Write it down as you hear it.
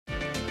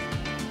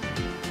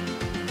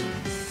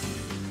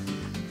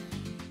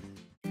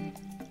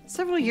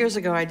Several years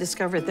ago, I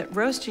discovered that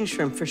roasting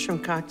shrimp for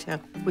shrimp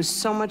cocktail was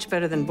so much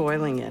better than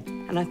boiling it.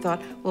 And I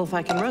thought, well, if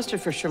I can roast it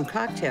for shrimp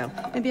cocktail,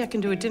 maybe I can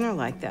do a dinner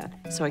like that.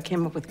 So I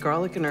came up with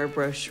garlic and herb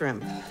roast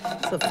shrimp.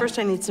 So first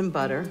I need some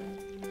butter.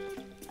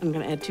 I'm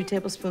gonna add 2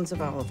 tablespoons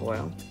of olive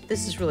oil.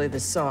 This is really the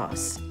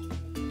sauce.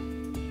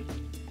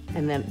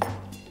 And then,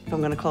 if I'm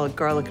gonna call it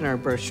garlic and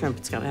herb roast shrimp,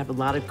 it's gotta have a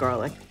lot of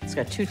garlic. It's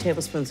got 2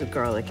 tablespoons of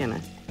garlic in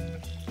it.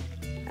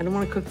 I don't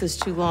wanna cook this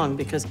too long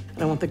because I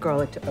don't want the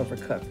garlic to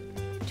overcook.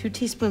 2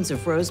 teaspoons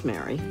of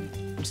rosemary,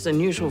 which is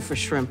unusual for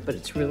shrimp, but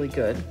it's really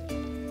good.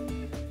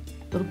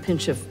 A little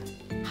pinch of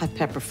hot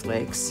pepper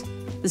flakes.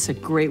 This is a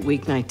great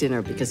weeknight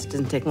dinner because it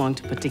doesn't take long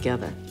to put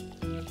together.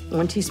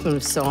 1 teaspoon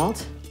of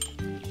salt,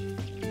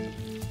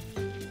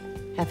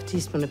 half a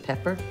teaspoon of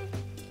pepper.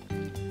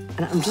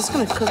 And I'm just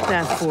gonna cook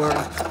that for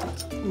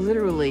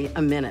literally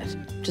a minute,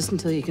 just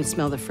until you can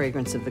smell the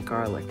fragrance of the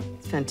garlic.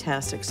 It's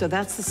fantastic. So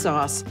that's the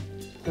sauce.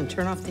 I'm gonna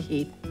turn off the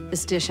heat.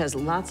 This dish has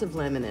lots of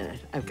lemon in it.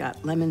 I've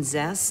got lemon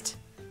zest,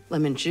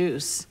 lemon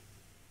juice,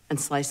 and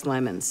sliced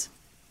lemons.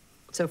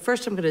 So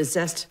first I'm gonna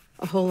zest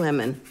a whole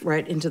lemon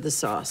right into the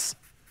sauce.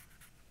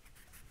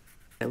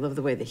 I love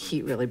the way the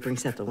heat really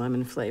brings out the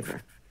lemon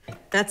flavor.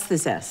 That's the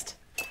zest.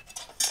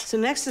 So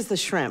next is the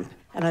shrimp,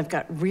 and I've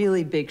got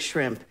really big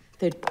shrimp.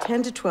 They're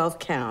 10 to 12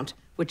 count,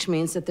 which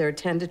means that there are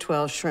 10 to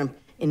 12 shrimp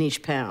in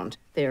each pound.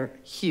 They're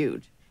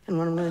huge. And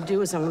what I'm gonna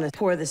do is I'm gonna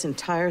pour this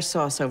entire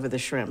sauce over the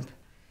shrimp.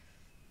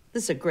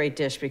 This is a great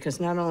dish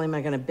because not only am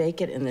I gonna bake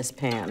it in this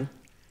pan,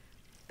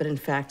 but in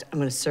fact, I'm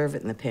gonna serve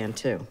it in the pan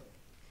too.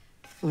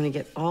 I'm gonna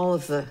get all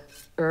of the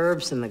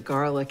herbs and the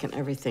garlic and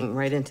everything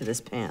right into this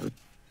pan.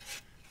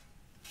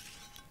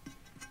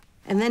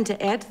 And then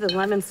to add to the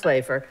lemon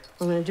flavor,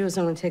 what I'm gonna do is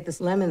I'm gonna take this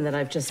lemon that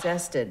I've just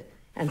zested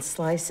and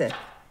slice it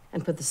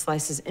and put the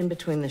slices in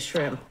between the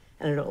shrimp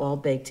and it'll all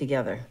bake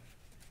together.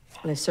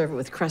 And I serve it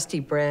with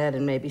crusty bread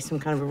and maybe some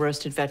kind of a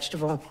roasted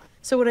vegetable.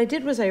 So what I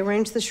did was I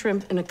arranged the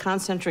shrimp in a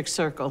concentric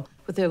circle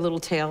with their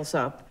little tails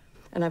up.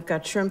 And I've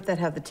got shrimp that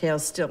have the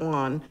tails still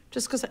on,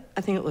 just because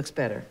I think it looks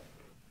better.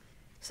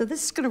 So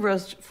this is gonna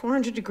roast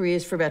 400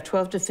 degrees for about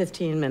 12 to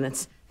 15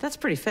 minutes. That's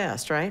pretty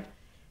fast, right?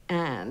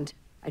 And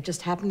I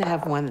just happen to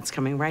have one that's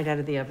coming right out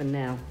of the oven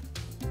now.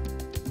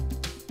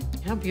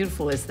 How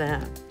beautiful is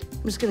that?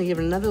 I'm just gonna give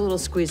it another little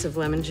squeeze of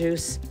lemon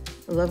juice.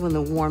 I love when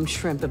the warm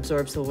shrimp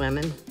absorbs the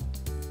lemon.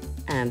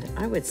 And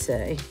I would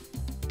say,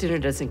 dinner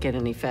doesn't get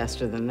any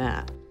faster than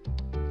that.